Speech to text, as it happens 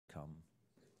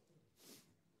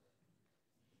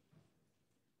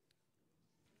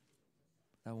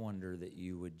I wonder that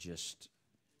you would just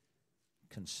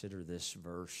consider this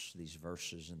verse, these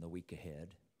verses in the week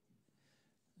ahead,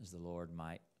 as the Lord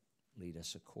might lead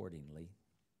us accordingly.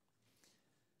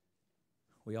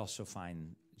 We also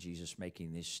find Jesus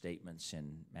making these statements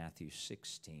in Matthew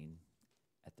 16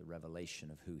 at the revelation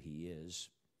of who he is.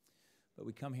 But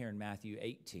we come here in Matthew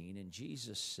 18, and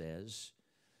Jesus says,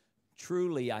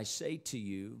 "Truly I say to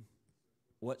you,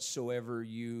 whatsoever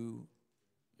you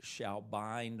shall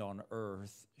bind on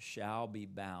earth shall be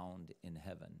bound in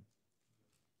heaven.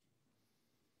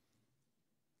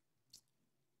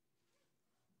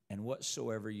 And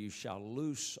whatsoever you shall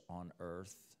loose on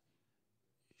earth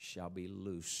shall be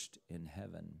loosed in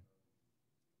heaven."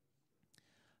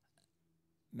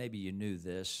 Maybe you knew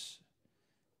this.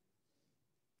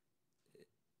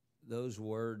 Those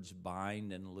words,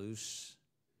 bind and loose,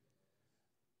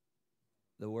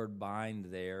 the word bind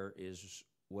there is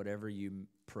whatever you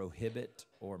prohibit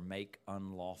or make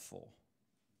unlawful.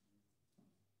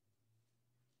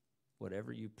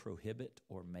 Whatever you prohibit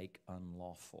or make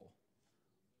unlawful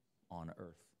on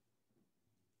earth.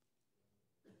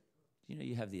 You know,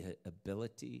 you have the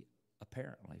ability,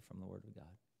 apparently, from the Word of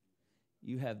God,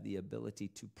 you have the ability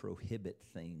to prohibit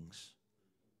things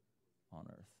on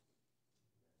earth.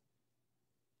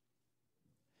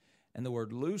 And the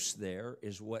word loose there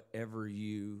is whatever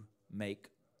you make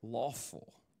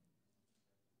lawful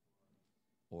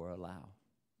or allow.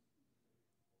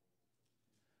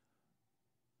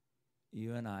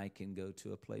 You and I can go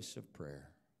to a place of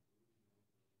prayer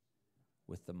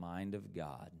with the mind of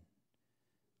God,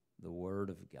 the Word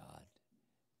of God.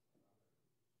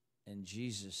 And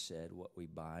Jesus said, what we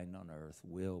bind on earth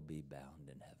will be bound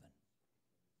in heaven.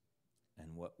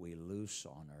 And what we loose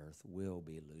on earth will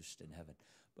be loosed in heaven.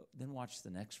 But then watch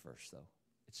the next verse, though.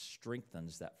 It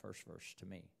strengthens that first verse to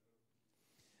me.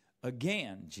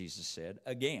 Again, Jesus said,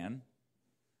 again,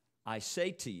 I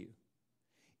say to you,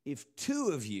 if two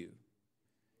of you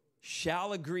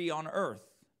shall agree on earth,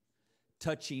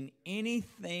 touching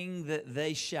anything that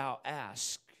they shall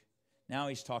ask. Now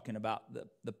he's talking about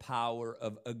the power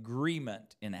of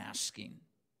agreement in asking.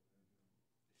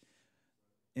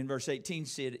 In verse 18 he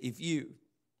said, if you.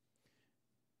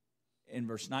 In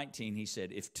verse 19 he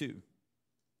said, if two.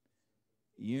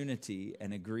 Unity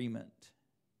and agreement.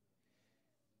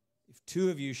 If two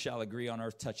of you shall agree on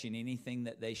earth touching anything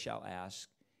that they shall ask,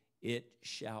 it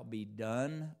shall be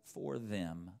done for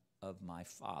them of my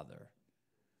Father,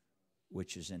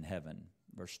 which is in heaven.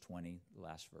 Verse 20, the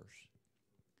last verse.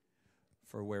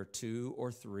 For where two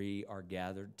or three are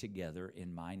gathered together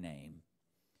in my name,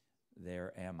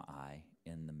 there am I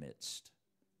in the midst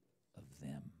of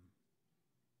them.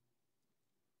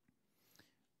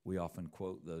 We often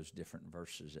quote those different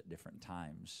verses at different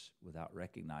times without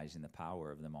recognizing the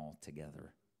power of them all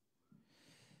together.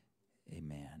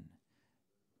 Amen.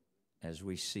 As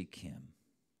we seek him,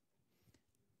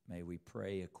 may we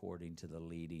pray according to the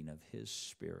leading of his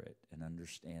Spirit and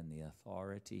understand the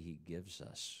authority he gives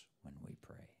us when we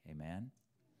pray. Amen.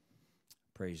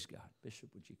 Praise God. Bishop,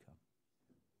 would you come?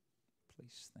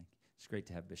 Please, thank you. It's great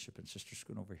to have Bishop and Sister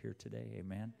Schoon over here today.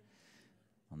 Amen.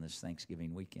 On this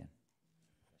Thanksgiving weekend.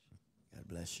 God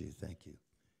bless you. Thank you.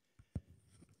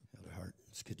 Elder Hart,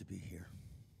 it's good to be here.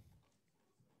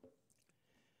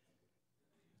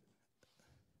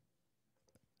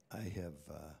 I have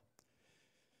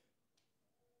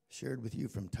shared with you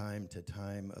from time to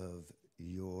time of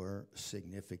your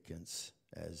significance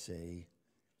as a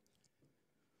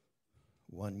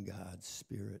one God,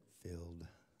 Spirit-filled,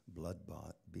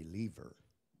 blood-bought believer.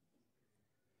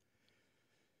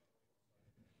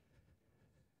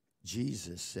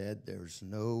 Jesus said there's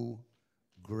no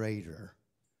greater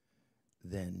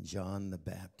than John the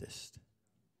Baptist.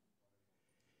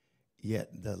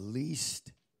 Yet the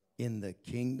least in the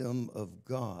kingdom of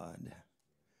God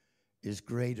is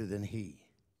greater than he.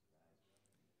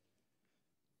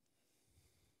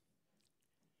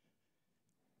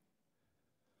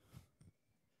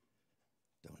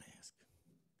 Don't ask.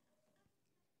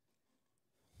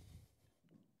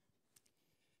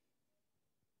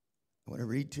 I want to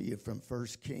read to you from 1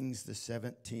 Kings, the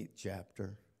 17th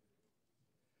chapter,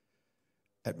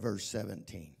 at verse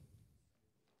 17.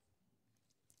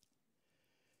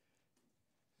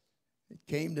 It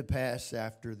came to pass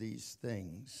after these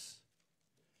things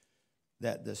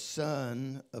that the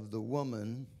son of the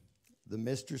woman, the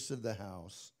mistress of the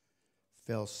house,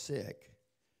 fell sick,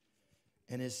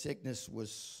 and his sickness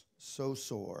was so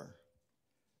sore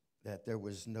that there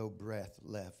was no breath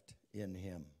left in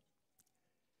him.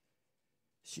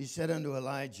 She said unto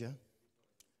Elijah,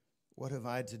 what have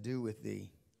I to do with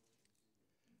thee,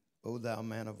 O thou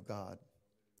man of God?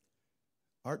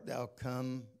 art thou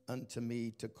come unto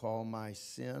me to call my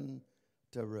sin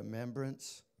to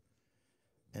remembrance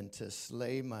and to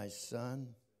slay my son?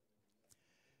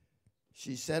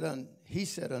 He said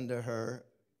unto her,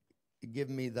 give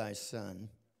me thy son.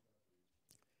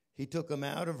 He took him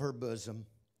out of her bosom,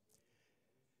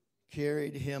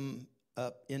 carried him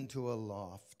up into a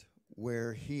loft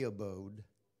where he abode,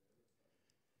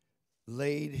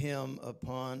 laid him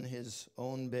upon his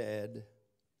own bed,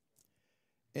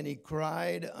 and he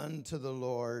cried unto the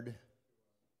Lord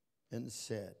and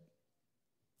said,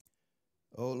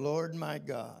 O Lord my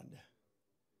God,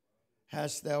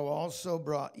 hast thou also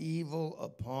brought evil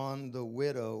upon the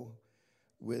widow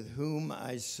with whom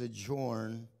I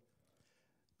sojourn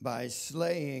by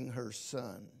slaying her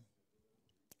son?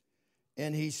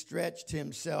 And he stretched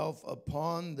himself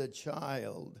upon the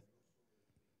child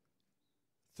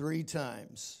 3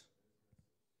 times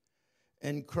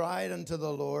and cried unto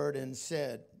the Lord and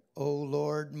said, O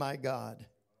Lord my God,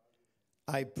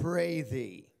 I pray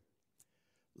thee,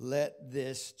 let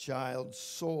this child's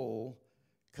soul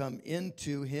come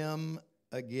into him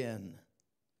again.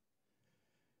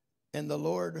 And the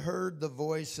Lord heard the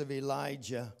voice of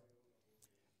Elijah,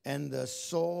 and the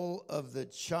soul of the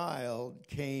child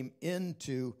came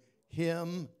into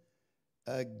him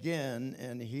again,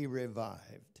 and he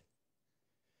revived.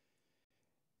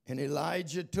 And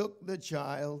Elijah took the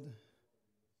child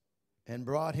and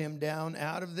brought him down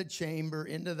out of the chamber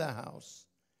into the house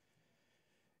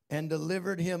and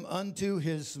delivered him unto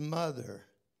his mother.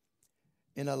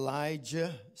 And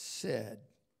Elijah said,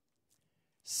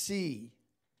 see,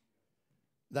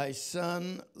 thy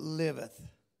son liveth.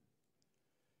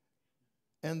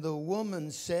 And the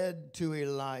woman said to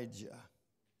Elijah,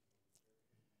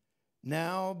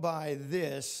 now by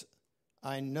this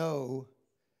I know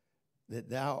that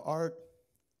thou art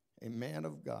a man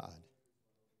of God,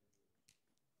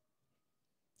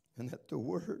 and that the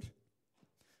word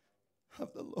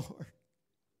of the Lord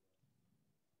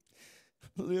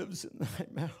lives in thy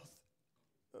mouth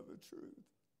of a truth.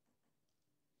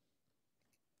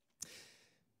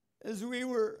 As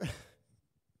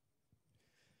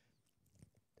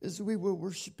we were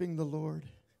worshiping the Lord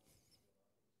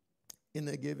in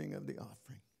the giving of the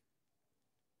offering,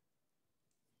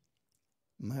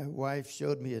 my wife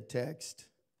showed me a text.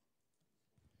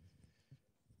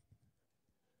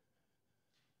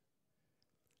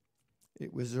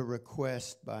 It was a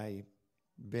request by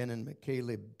Ben and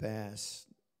Michaela Bass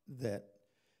that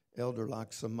Elder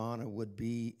Laksamana would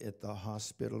be at the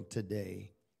hospital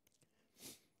today.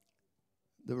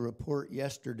 The report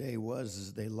yesterday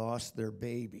was they lost their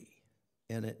baby,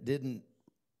 and it didn't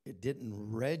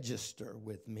register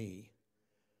with me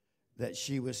that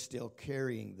she was still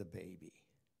carrying the baby.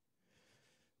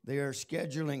 They are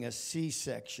scheduling a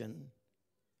C-section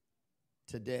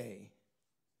today.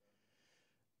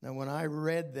 Now, when I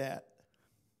read that,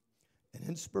 an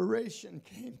inspiration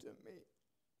came to me,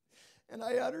 and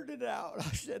I uttered it out. I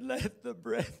said, let the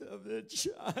breath of the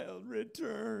child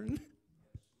return.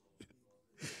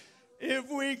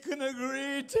 If we can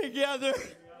agree together,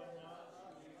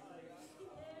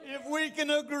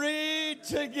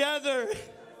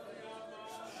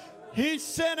 he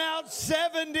sent out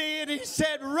 70 and he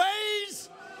said, raise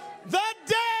the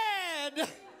dead.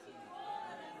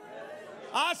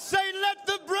 I say, let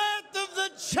the breath of the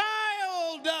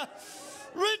child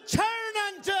return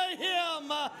unto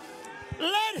him.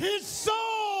 Let his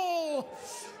soul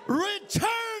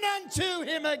return unto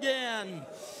him again.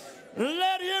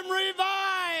 Let him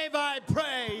revive, I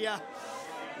pray. Let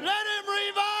him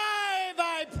revive,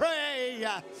 I pray.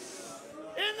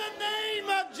 In the name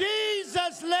of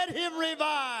Jesus, let him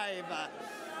revive.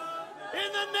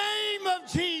 In the name of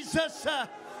Jesus,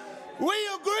 we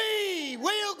agree.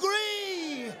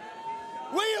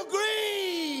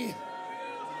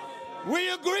 We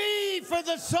agree for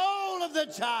the soul of the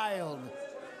child.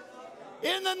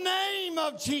 In the name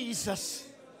of Jesus.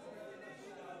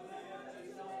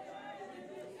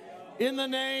 In the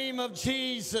name of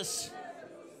Jesus.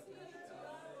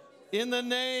 In the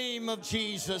name of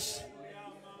Jesus.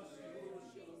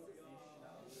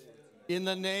 In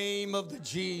the name of the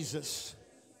Jesus.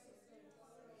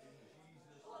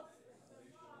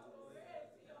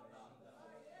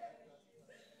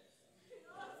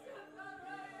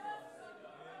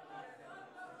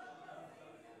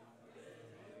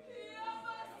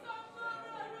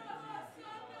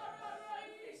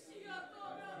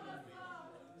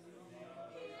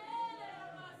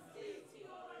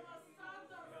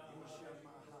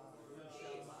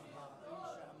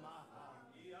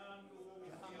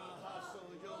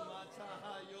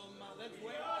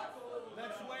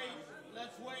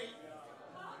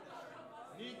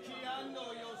 Nikiando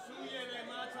yosuye le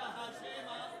mata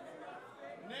hashema.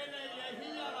 Nele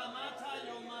yehia la mata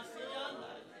yo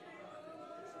masianda.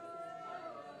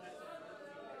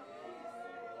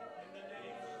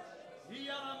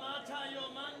 Hia la mata yo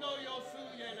mando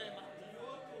yosuye le mata.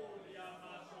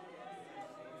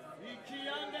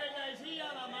 Ikiande le hia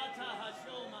la mata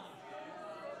hashoma.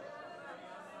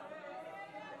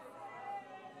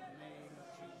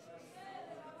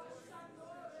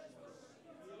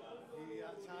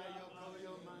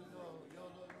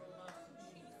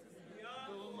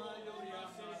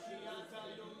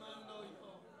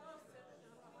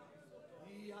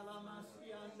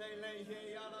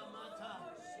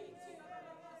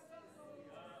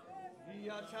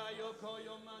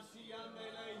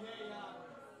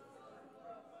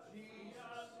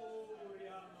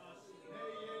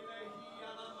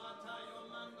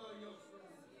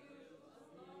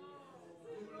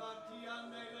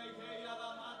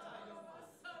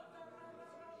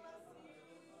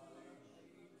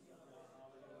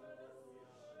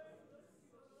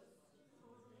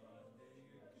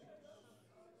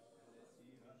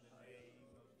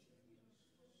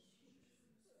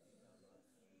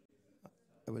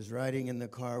 I was riding in the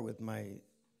car with my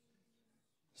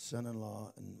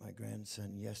son-in-law and my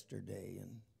grandson yesterday,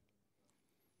 and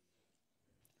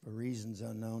for reasons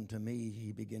unknown to me,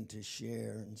 he began to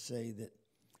share and say that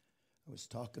I was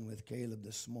talking with Caleb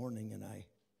this morning, and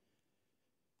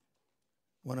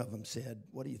one of them said,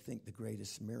 "What do you think the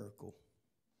greatest miracle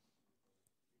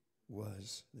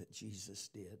was that Jesus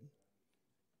did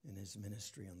in his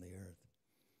ministry on the earth?"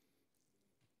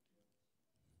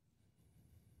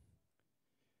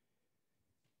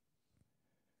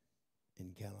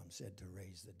 And Callum said, "To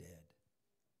raise the dead."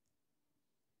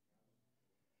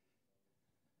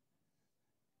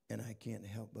 And I can't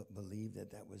help but believe that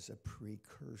that was a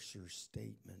precursor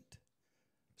statement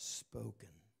spoken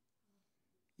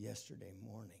yesterday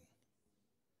morning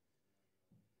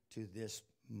to this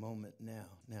moment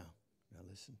now. Now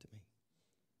listen to me.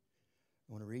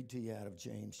 I want to read to you out of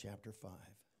James chapter 5.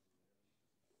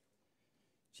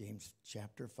 James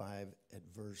chapter 5 at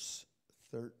verse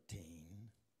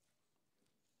 13.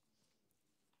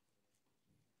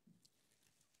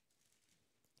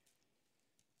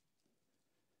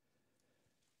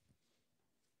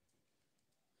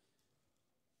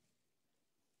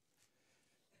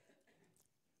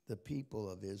 The people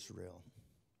of Israel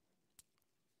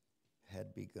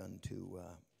had begun to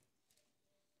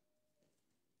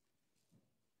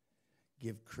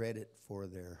give credit for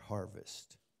their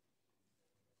harvest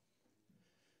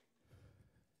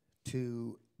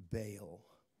to Baal,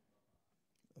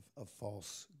 a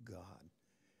false god.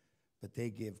 But they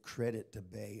give credit to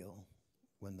Baal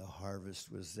when the harvest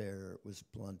was there, it was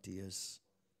plenteous.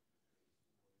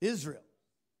 Israel.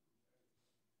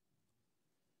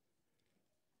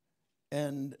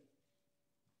 And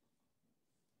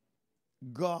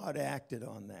God acted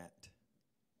on that.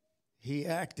 He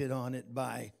acted on it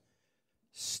by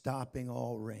stopping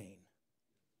all rain.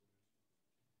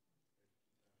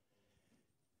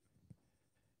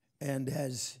 And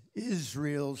as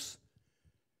Israel's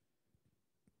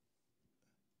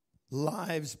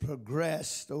lives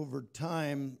progressed over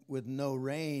time with no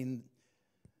rain,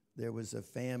 there was a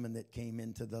famine that came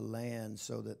into the land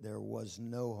so that there was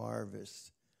no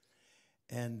harvest.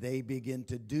 And they begin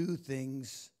to do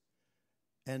things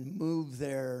and move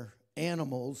their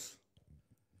animals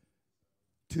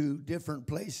to different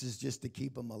places just to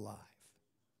keep them alive.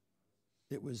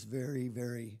 It was very,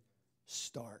 very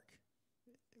stark.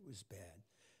 It was bad.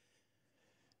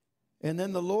 And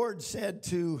then the Lord said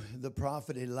to the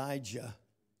prophet Elijah,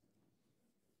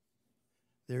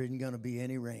 "There isn't going to be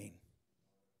any rain.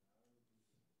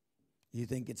 You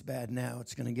think it's bad now,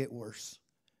 it's going to get worse.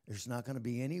 There's not going to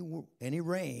be any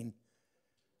rain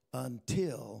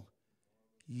until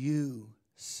you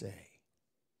say."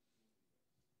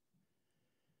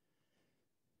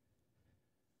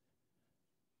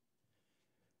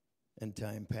 And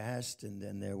time passed, and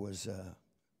then there was a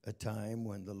time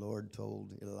when the Lord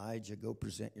told Elijah, "Go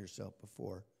present yourself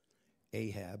before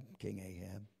Ahab, King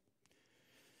Ahab."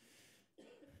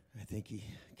 I think he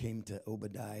came to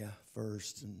Obadiah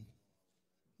first and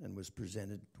was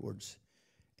presented towards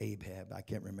Ahab. I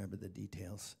can't remember the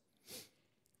details.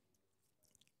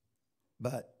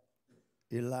 But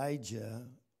Elijah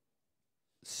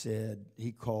said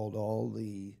he called all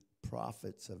the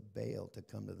prophets of Baal to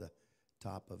come to the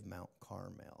top of Mount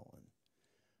Carmel. And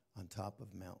on top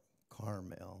of Mount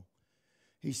Carmel,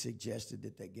 he suggested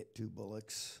that they get 2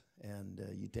 bullocks, and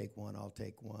you take one, I'll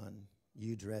take one.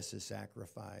 You dress a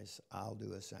sacrifice, I'll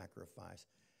do a sacrifice.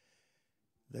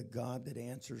 The God that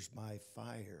answers by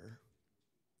fire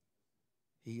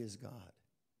He is God.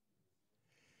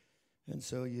 And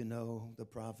so, the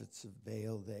prophets of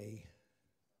Baal, they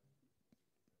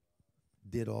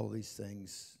did all these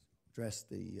things, dressed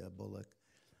the bullock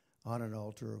on an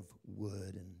altar of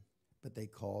wood, but they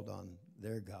called on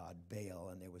their god, Baal,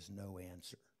 and there was no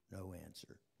answer, no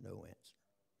answer, no answer,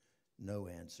 no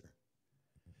answer.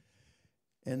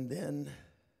 And then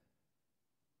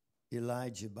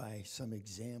Elijah, by some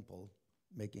example,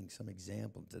 making some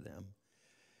example to them,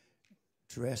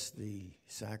 dressed the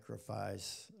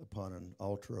sacrifice upon an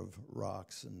altar of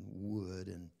rocks and wood,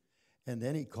 and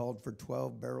then he called for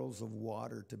 12 barrels of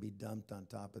water to be dumped on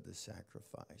top of the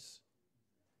sacrifice.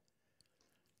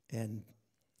 And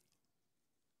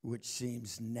which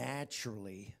seems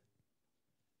naturally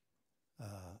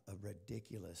a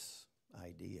ridiculous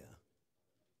idea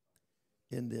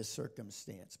in this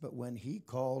circumstance. But when he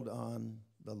called on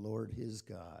the Lord his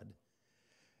God,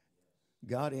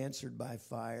 God answered by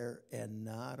fire, and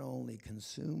not only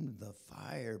consumed the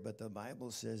fire, but the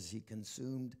Bible says he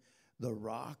consumed the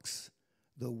rocks,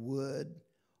 the wood,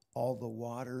 all the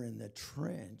water in the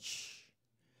trench.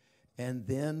 And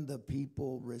then the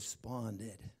people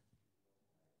responded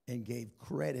and gave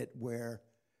credit where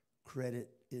credit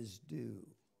is due.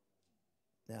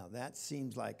 Now that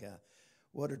seems like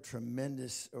what a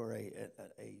tremendous, or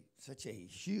such a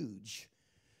huge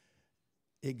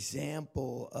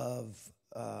example of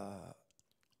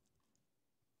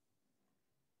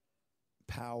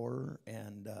power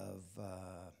and of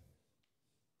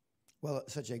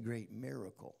such a great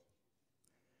miracle.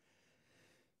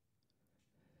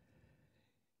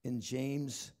 In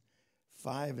James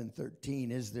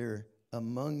 5:13, is there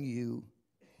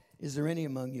any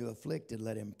among you afflicted?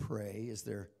 Let him pray. Is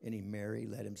there any merry?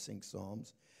 Let him sing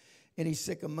psalms. Any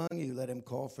sick among you? Let him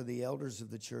call for the elders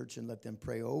of the church and let them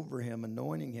pray over him,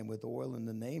 anointing him with oil in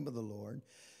the name of the Lord.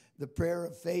 The prayer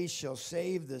of faith shall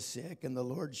save the sick, and the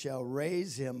Lord shall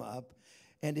raise him up.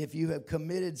 And if he has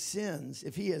committed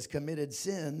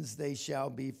sins, they shall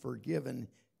be forgiven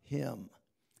him.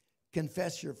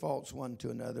 Confess your faults one to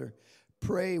another.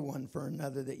 Pray one for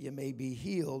another that you may be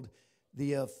healed.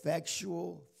 The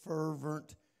effectual,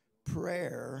 fervent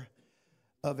prayer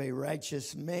of a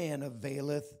righteous man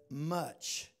availeth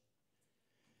much.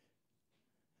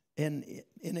 And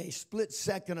in a split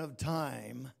second of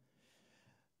time,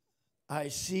 I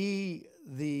see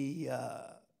the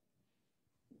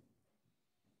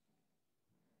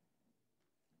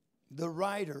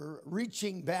writer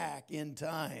reaching back in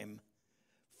time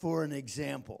for an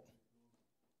example.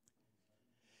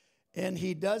 And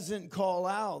he doesn't call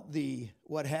out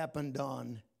what happened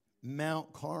on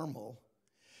Mount Carmel.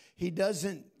 He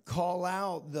doesn't call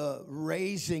out the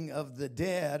raising of the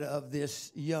dead of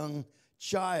this young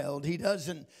child. He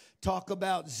doesn't talk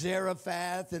about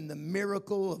Zarephath and the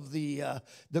miracle of the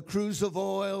cruse of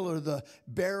oil or the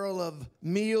barrel of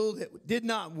meal that did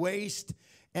not waste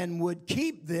and would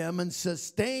keep them and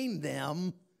sustain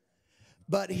them.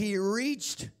 But he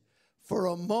reached for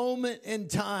a moment in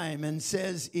time and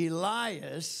says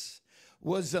Elias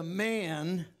was a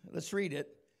man, let's read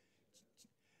it,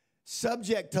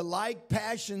 subject to like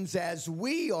passions as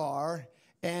we are,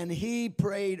 and he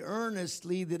prayed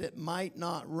earnestly that it might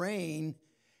not rain,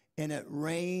 and it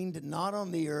rained not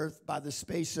on the earth by the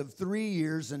space of 3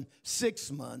 years and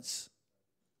 6 months.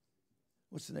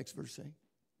 What's the next verse say?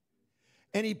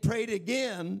 And he prayed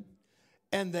again,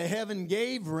 and the heaven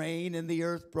gave rain, and the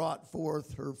earth brought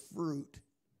forth her fruit.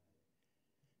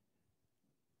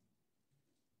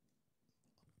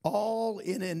 All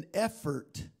in an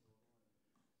effort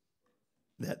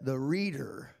that the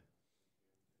reader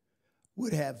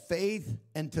would have faith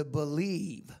and to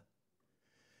believe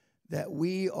that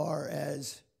we are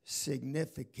as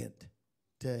significant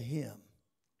to him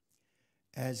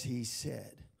as he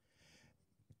said.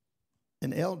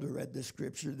 An elder read the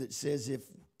scripture that says if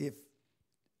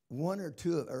one or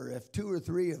two, or if 2 or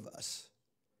 3 of us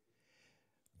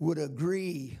would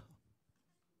agree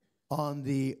on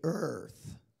the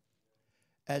earth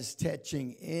as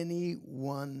touching any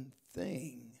one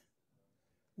thing,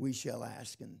 we shall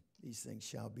ask, and these things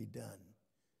shall be done.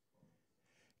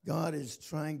 God is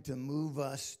trying to move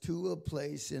us to a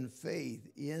place in faith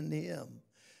in him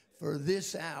for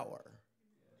this hour.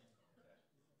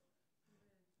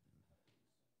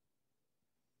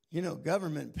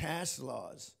 Government passed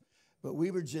laws, but we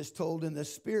were just told in the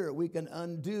Spirit we can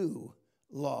undo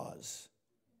laws.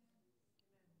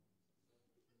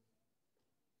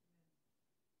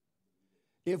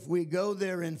 If we go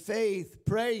there in faith,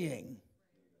 praying,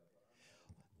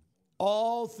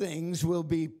 all things will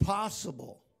be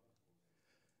possible.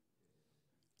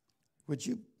 Would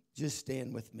you just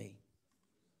stand with me?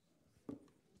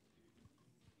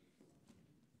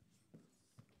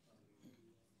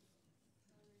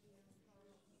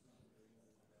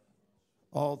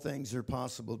 all things are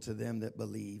possible to them that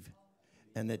believe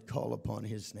and that call upon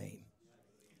his name.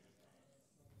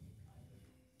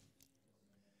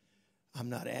 I'm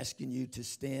not asking you to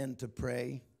stand to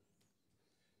pray.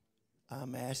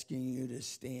 I'm asking you to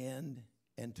stand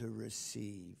and to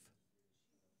receive.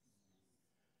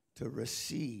 To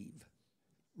receive.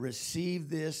 Receive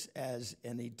this as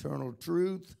an eternal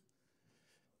truth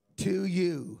to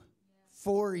you,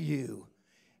 for you,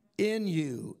 in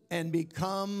you, and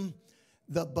become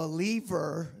the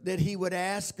believer that he would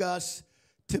ask us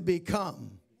to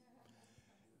become.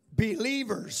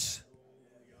 Believers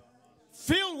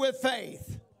filled with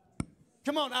faith.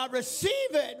 Come on, I receive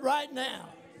it right now.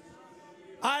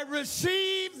 I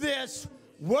receive this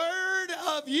word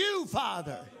of you,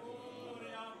 Father.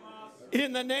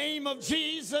 In the name of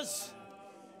Jesus,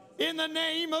 in the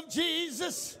name of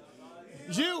Jesus,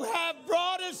 you have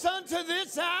brought us unto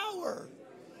this hour.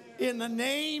 In the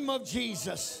name of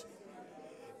Jesus,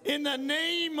 in the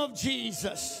name of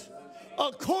Jesus,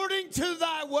 according to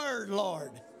thy word,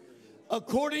 Lord,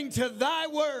 according to thy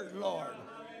word, Lord,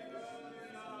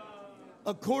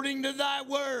 according to thy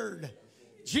word,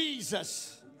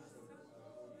 Jesus,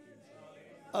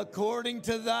 according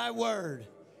to thy word,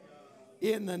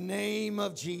 in the name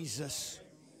of Jesus.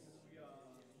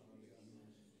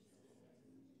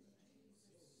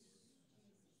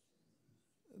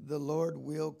 The Lord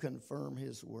will confirm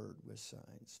his word with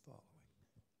signs following.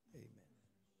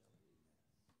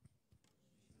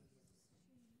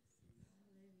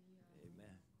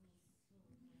 Amen.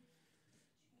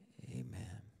 Amen.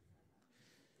 Amen.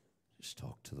 Just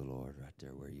talk to the Lord right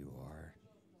there where you are.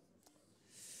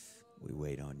 We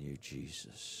wait on you,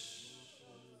 Jesus.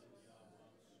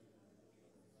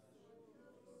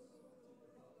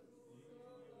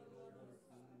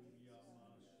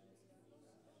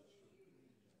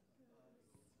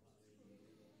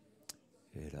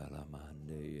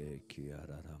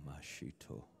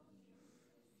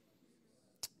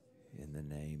 In the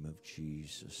name of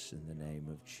Jesus, in the name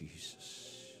of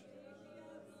Jesus.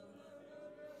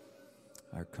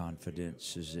 Our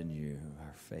confidence is in you.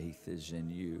 Our faith is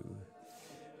in you.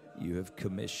 You have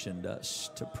commissioned us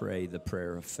to pray the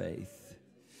prayer of faith.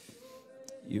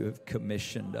 You have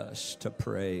commissioned us to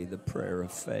pray the prayer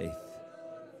of faith.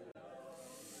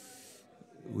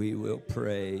 We will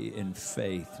pray in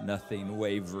faith, nothing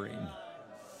wavering.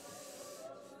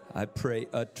 I pray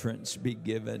utterance be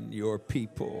given your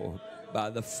people by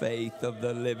the faith of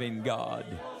the living God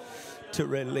to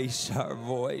release our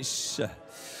voice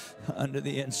under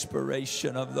the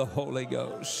inspiration of the Holy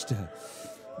Ghost.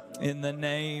 In the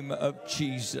name of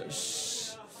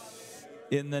Jesus.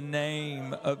 In the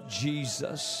name of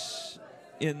Jesus.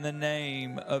 In the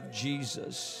name of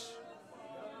Jesus.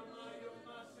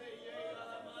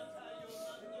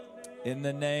 In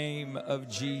the name of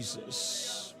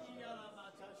Jesus.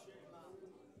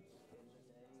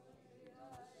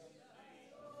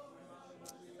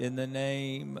 In the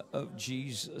name of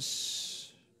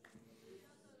Jesus.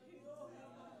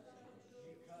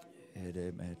 You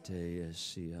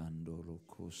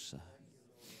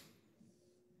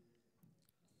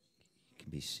can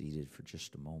be seated for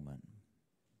just a moment.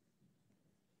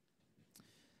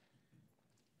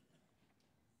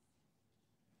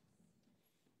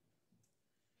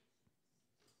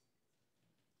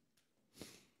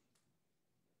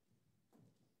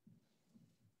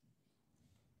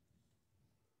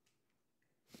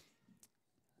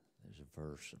 There's a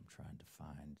verse I'm trying to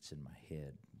find. It's in my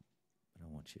head, but I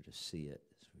want you to see it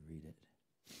as we read it.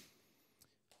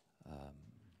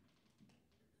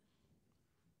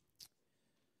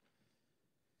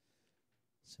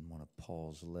 It's in one of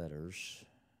Paul's letters.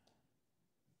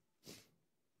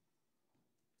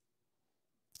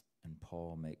 And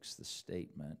Paul makes the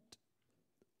statement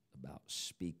about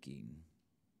speaking.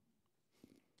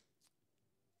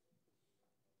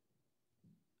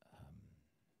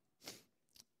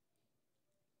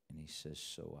 And he says,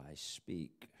 so I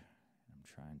speak. I'm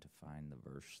trying to find the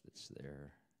verse that's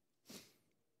there.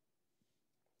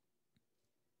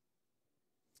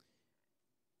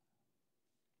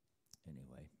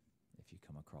 Anyway, if you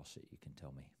come across it, you can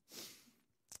tell me.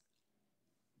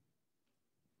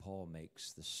 Paul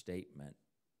makes the statement.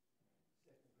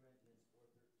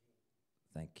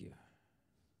 Thank you.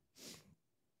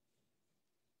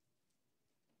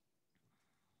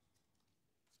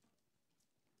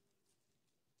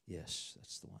 Yes,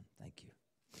 that's the one. Thank you.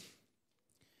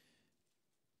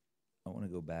 I want to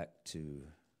go back to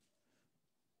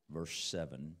verse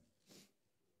 7,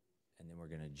 and then we're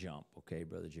going to jump. Okay,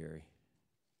 Brother Jerry?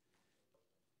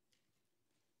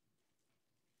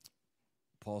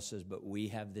 Paul says, but we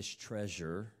have this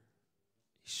treasure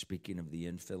Speaking of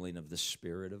the infilling of the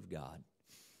Spirit of God.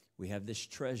 We have this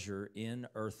treasure in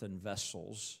earthen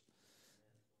vessels,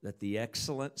 that the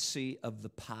excellency of the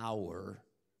power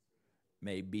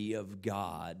may be of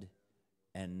God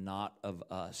and not of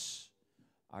us.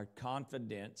 Our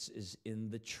confidence is in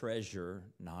the treasure,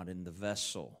 not in the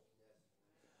vessel.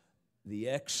 The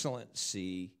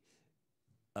excellency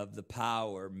of the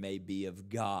power may be of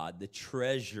God. The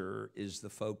treasure is the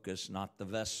focus, not the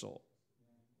vessel.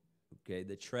 Okay,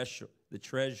 the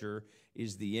treasure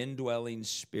is the indwelling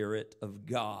Spirit of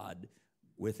God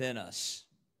within us.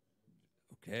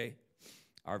 Okay?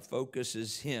 Our focus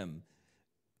is Him.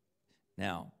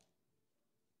 Now,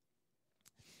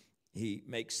 he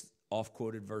makes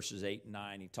off-quoted verses 8 and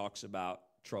 9. He talks about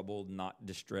troubled, not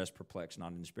distressed, perplexed,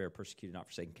 not in despair, persecuted, not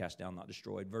forsaken, cast down, not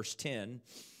destroyed. Verse 10,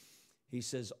 he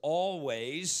says,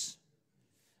 always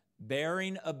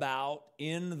bearing about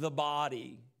in the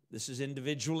body. This is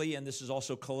individually, and this is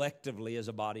also collectively as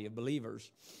a body of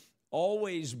believers.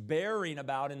 Always bearing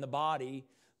about in the body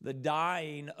the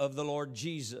dying of the Lord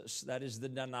Jesus. That is the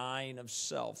denying of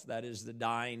self. That is the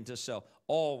dying to self.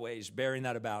 Always bearing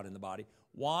that about in the body.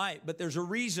 Why? But there's a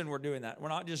reason we're doing that. We're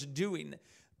not just doing it.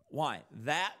 Why?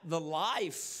 That the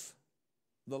life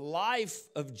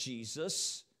of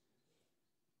Jesus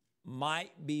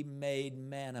might be made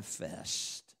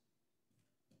manifest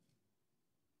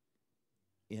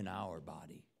in our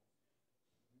body,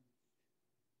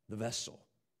 the vessel.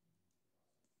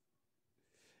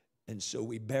 And so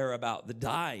we bear about the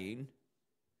dying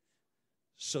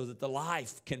so that the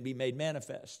life can be made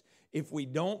manifest. If we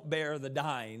don't bear the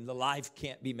dying, the life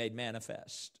can't be made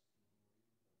manifest.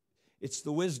 It's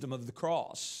the wisdom of the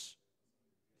cross.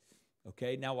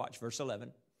 Okay, now watch verse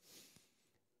 11.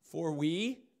 For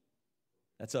we,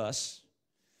 that's us,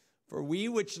 for we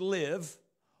which live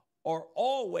are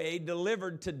always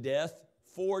delivered to death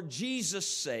for Jesus'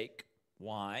 sake.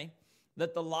 Why?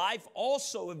 That the life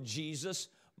also of Jesus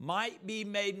might be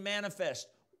made manifest.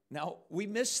 Now, we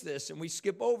miss this and we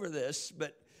skip over this,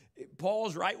 but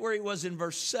Paul's right where he was in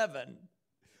verse 7.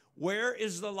 Where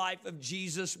is the life of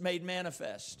Jesus made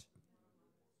manifest?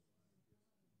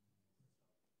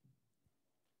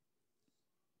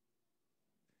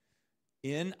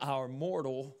 In our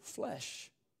mortal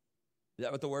flesh. Is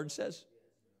that what the word says?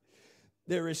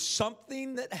 There is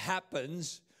something that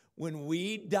happens when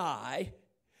we die,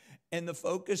 and the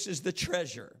focus is the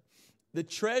treasure. The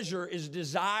treasure is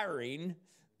desiring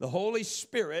the Holy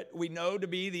Spirit, we know to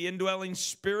be the indwelling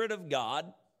Spirit of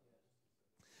God.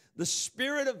 The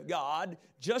Spirit of God,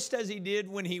 just as He did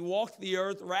when He walked the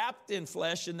earth wrapped in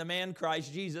flesh in the man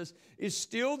Christ Jesus, is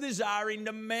still desiring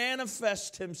to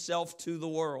manifest Himself to the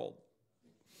world.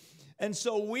 And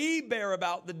so we bear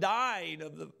about the dying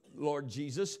of the Lord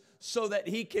Jesus so that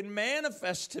He can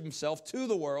manifest Himself to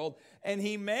the world, and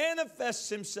He manifests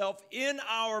Himself in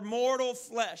our mortal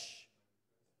flesh.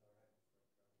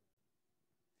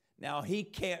 Now, He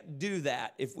can't do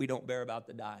that if we don't bear about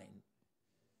the dying,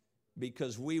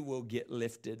 because we will get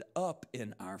lifted up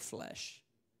in our flesh.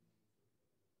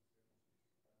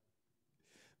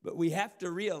 But we have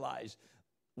to realize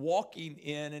walking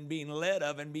in and being led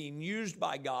of and being used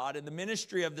by God and the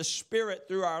ministry of the Spirit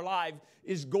through our life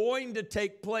is going to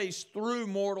take place through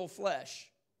mortal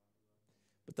flesh.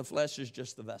 But the flesh is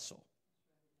just the vessel.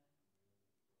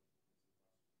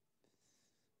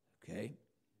 Okay?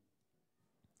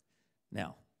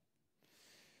 Now,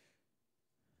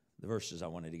 the verses I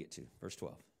wanted to get to. Verse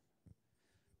 12.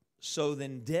 So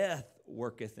then death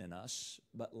worketh in us,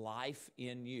 but life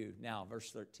in you. Now, verse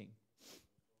 13.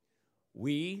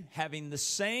 We, having the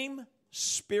same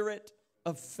spirit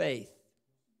of faith,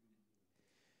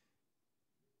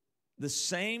 the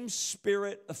same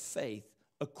spirit of faith,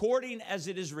 according as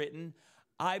it is written,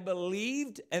 I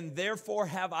believed and therefore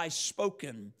have I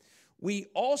spoken. We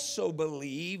also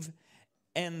believe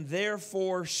and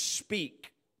therefore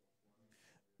speak,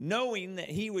 knowing that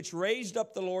He which raised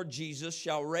up the Lord Jesus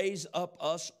shall raise up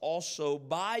us also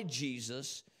by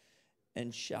Jesus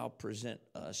and shall present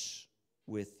us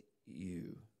with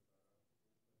you.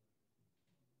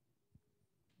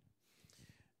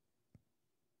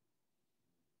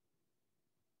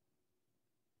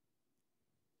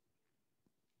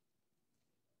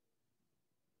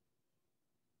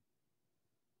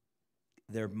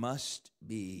 There must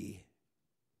be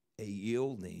a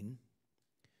yielding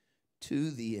to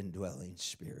the indwelling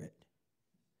Spirit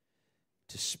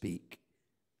to speak.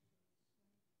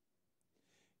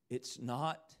 It's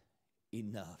not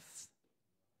enough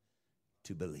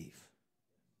to believe.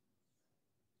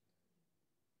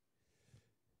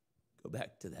 Go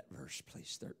back to that verse,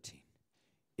 please, 13.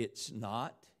 It's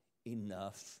not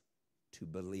enough to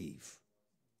believe.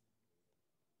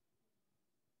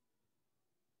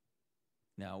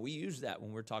 Now, we use that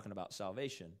when we're talking about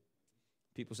salvation.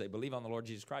 People say, believe on the Lord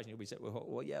Jesus Christ. And you'll be saying,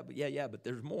 well, yeah, but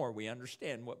there's more. We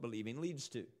understand what believing leads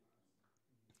to.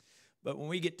 But when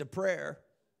we get to prayer,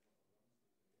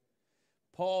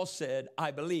 Paul said,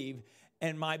 I believe,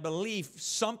 and my belief,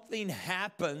 something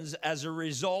happens as a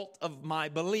result of my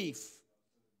belief.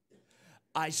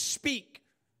 I speak.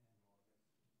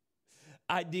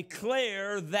 I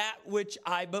declare that which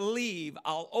I believe.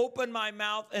 I'll open my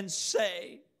mouth and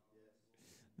say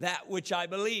that which I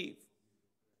believe.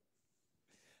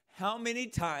 How many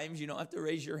times, you don't have to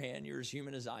raise your hand, you're as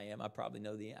human as I am. I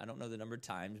don't know the number of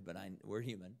times, but we're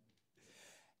human.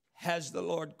 Has the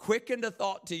Lord quickened a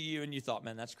thought to you and you thought,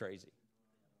 man, that's crazy?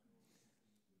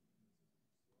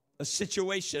 A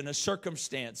situation, a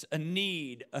circumstance, a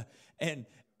need, and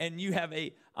you have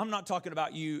I'm not talking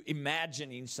about you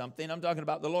imagining something. I'm talking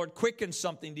about the Lord quickens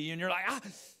something to you and you're like,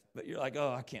 but you're like,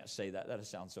 oh, I can't say that. That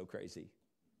sounds so crazy.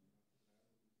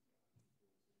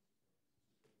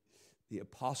 The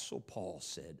Apostle Paul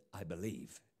said, I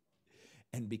believe.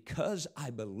 And because I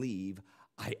believe,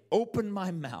 I open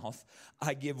my mouth.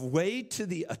 I give way to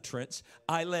the utterance.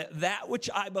 I let that which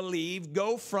I believe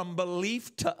go from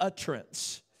belief to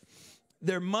utterance.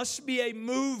 There must be a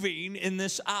moving in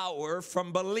this hour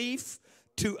from belief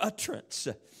to utterance.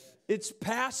 It's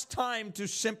past time to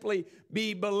simply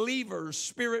be believers,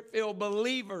 Spirit-filled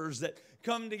believers that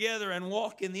come together and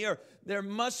walk in the earth. There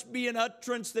must be an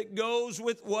utterance that goes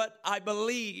with what I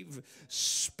believe.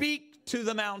 Speak to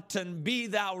the mountain, be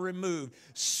thou removed.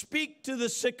 Speak to the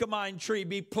sycamore tree,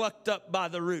 be plucked up by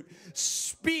the root.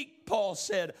 Speak, Paul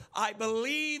said, I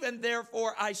believe and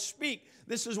therefore I speak.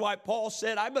 This is why Paul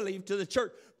said, I believe to the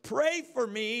church, pray for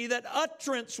me that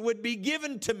utterance would be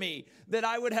given to me, that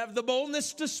I would have the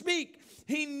boldness to speak.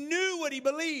 He knew what he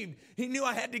believed. He knew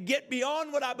I had to get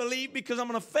beyond what I believe because I'm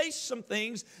going to face some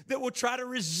things that will try to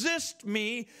resist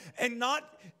me and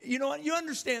not, you know what, you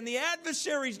understand, the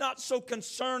adversary's not so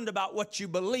concerned about what you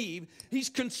believe. He's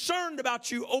concerned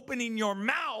about you opening your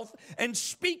mouth and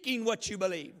speaking what you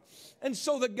believe. And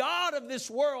so the God of this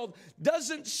world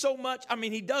doesn't so much,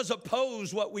 he does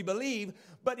oppose what we believe,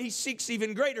 but he seeks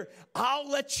even greater. I'll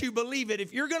let you believe it.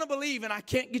 If you're going to believe and I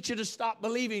can't get you to stop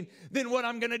believing, then what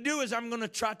I'm going to do is I'm going to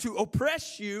try to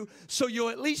oppress you so you'll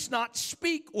at least not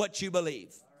speak what you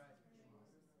believe.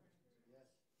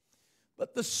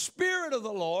 But the Spirit of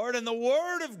the Lord and the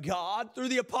Word of God through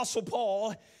the Apostle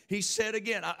Paul, he said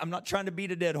again, I'm not trying to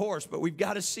beat a dead horse, but we've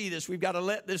got to see this. We've got to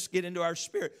let this get into our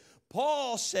spirit.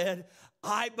 Paul said,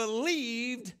 I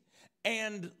believed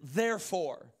and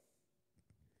therefore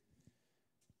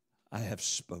I have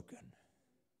spoken.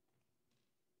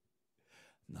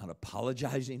 I'm not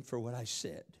apologizing for what I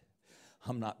said.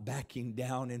 I'm not backing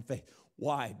down in faith.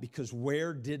 Why? Because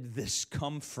where did this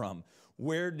come from?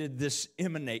 Where did this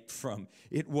emanate from?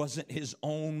 It wasn't his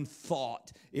own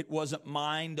thought. It wasn't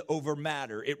mind over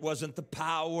matter. It wasn't the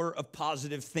power of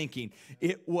positive thinking.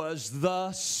 It was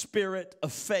the spirit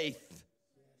of faith.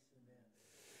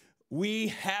 We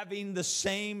having the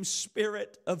same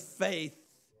spirit of faith.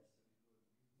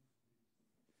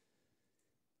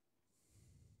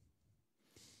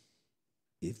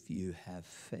 If you have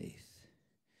faith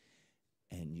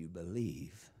and you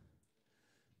believe,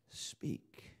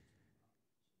 speak.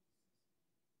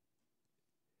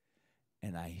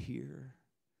 And I hear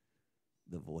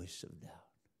the voice of doubt.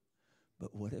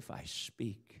 But what if I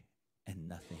speak and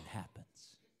nothing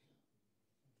happens?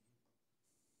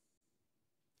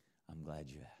 I'm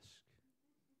glad you asked.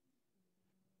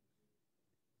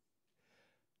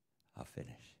 I'll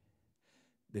finish.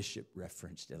 Bishop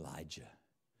referenced Elijah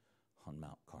on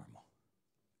Mount Carmel.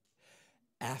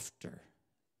 After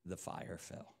the fire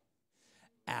fell,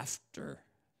 after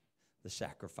the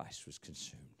sacrifice was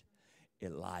consumed,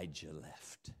 Elijah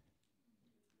left.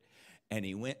 And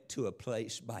he went to a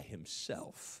place by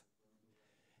himself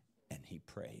and he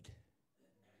prayed.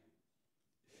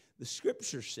 The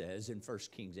scripture says in 1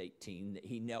 Kings 18 that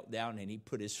he knelt down and he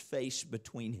put his face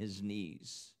between his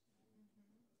knees.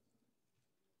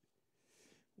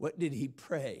 What did he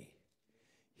pray?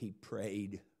 He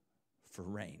prayed for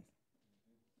rain.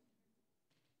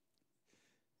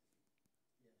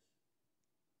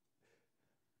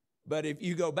 But if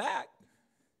you go back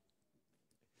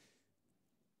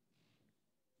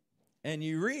and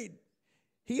you read,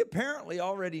 he apparently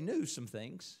already knew some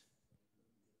things,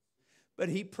 but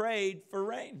he prayed for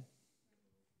rain.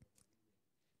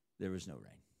 There was no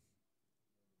rain.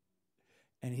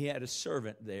 And he had a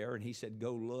servant there, and he said,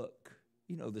 go look.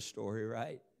 You know the story,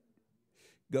 right?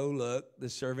 Go look. The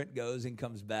servant goes and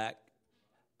comes back.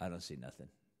 I don't see nothing.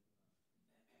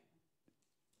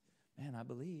 Man, I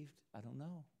believed. I don't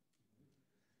know.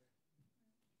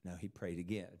 No, he prayed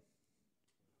again.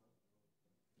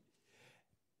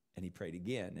 And he prayed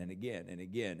again and again and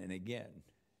again and again.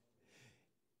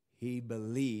 He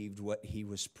believed what he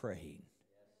was praying.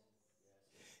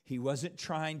 He wasn't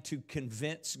trying to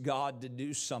convince God to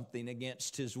do something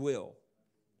against his will.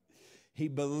 He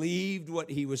believed what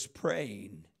he was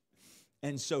praying.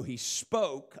 And so he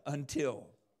spoke until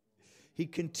he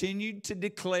continued to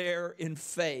declare in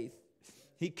faith.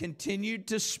 He continued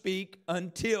to speak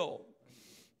until.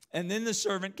 And then the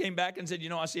servant came back and said,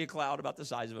 I see a cloud about the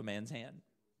size of a man's hand.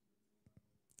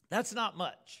 That's not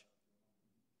much.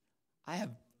 I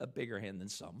have a bigger hand than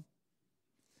some.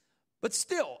 But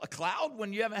still, a cloud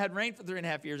when you haven't had rain for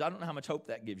 3.5 years, I don't know how much hope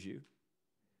that gives you.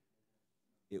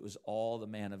 It was all the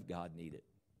man of God needed.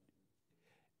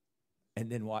 And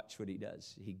then watch what he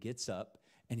does. He gets up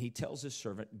and he tells his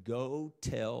servant, go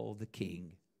tell the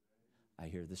king, I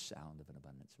hear the sound of an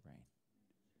abundance of rain.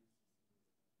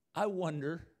 I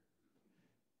wonder,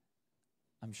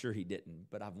 I'm sure he didn't,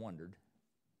 but I've wondered,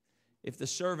 if the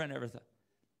servant ever thought,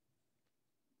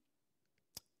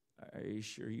 are you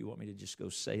sure you want me to just go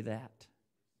say that?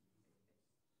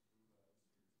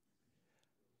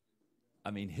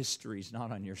 I mean, history's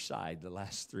not on your side the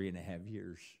last 3.5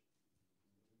 years.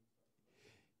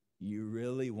 You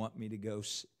really want me to go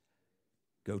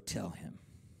tell him?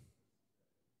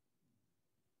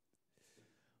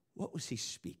 What was he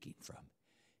speaking from?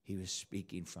 He was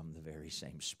speaking from the very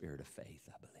same spirit of faith,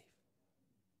 I believe.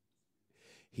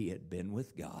 He had been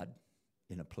with God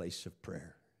in a place of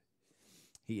prayer.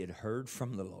 He had heard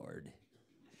from the Lord,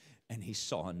 and he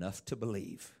saw enough to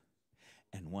believe.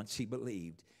 And once he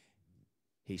believed,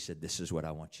 he said, this is what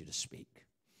I want you to speak.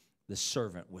 The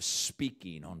servant was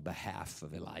speaking on behalf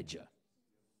of Elijah.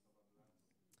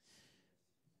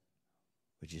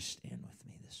 Would you stand with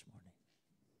me this morning?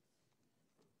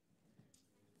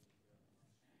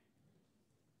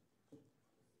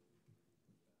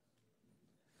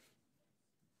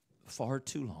 Far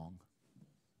too long,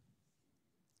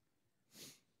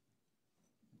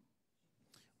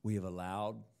 we have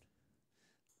allowed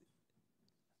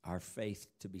our faith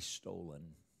to be stolen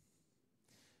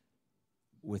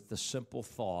with the simple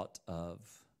thought of,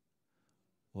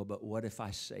 well, but what if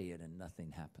I say it and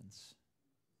nothing happens?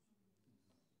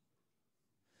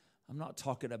 I'm not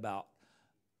talking about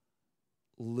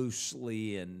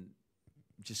loosely and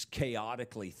just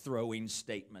chaotically throwing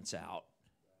statements out.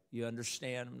 You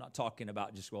understand? I'm not talking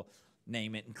about just, well,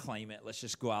 name it and claim it. Let's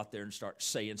just go out there and start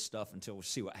saying stuff until we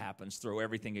see what happens. Throw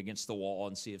everything against the wall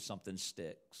and see if something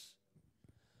sticks.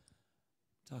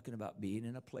 I'm talking about being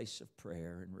in a place of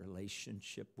prayer and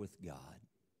relationship with God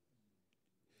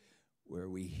where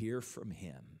we hear from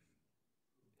him.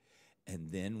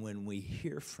 And then when we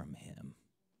hear from him,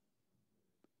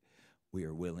 we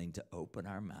are willing to open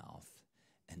our mouth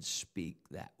and speak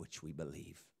that which we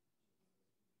believe.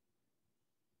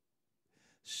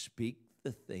 Speak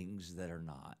the things that are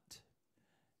not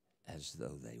as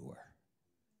though they were.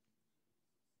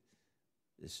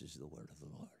 This is the word of the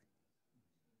Lord.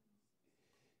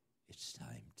 It's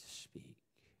time to speak.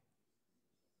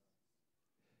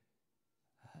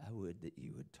 I would that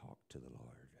you would talk to the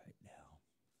Lord right now.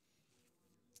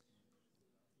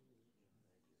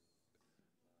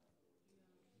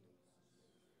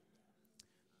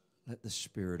 Let the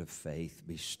spirit of faith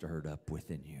be stirred up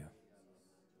within you.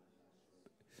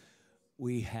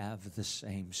 We have the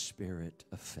same spirit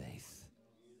of faith.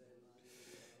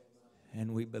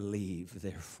 And we believe,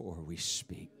 therefore we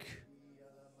speak.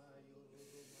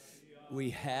 We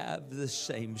have the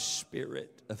same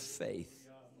spirit of faith.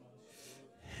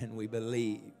 And we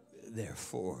believe,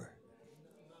 therefore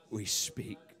we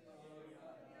speak.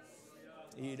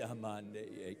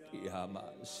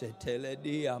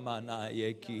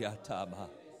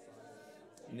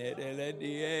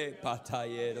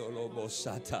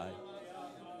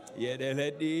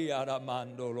 Yereledi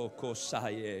aramando lo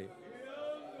kosaye.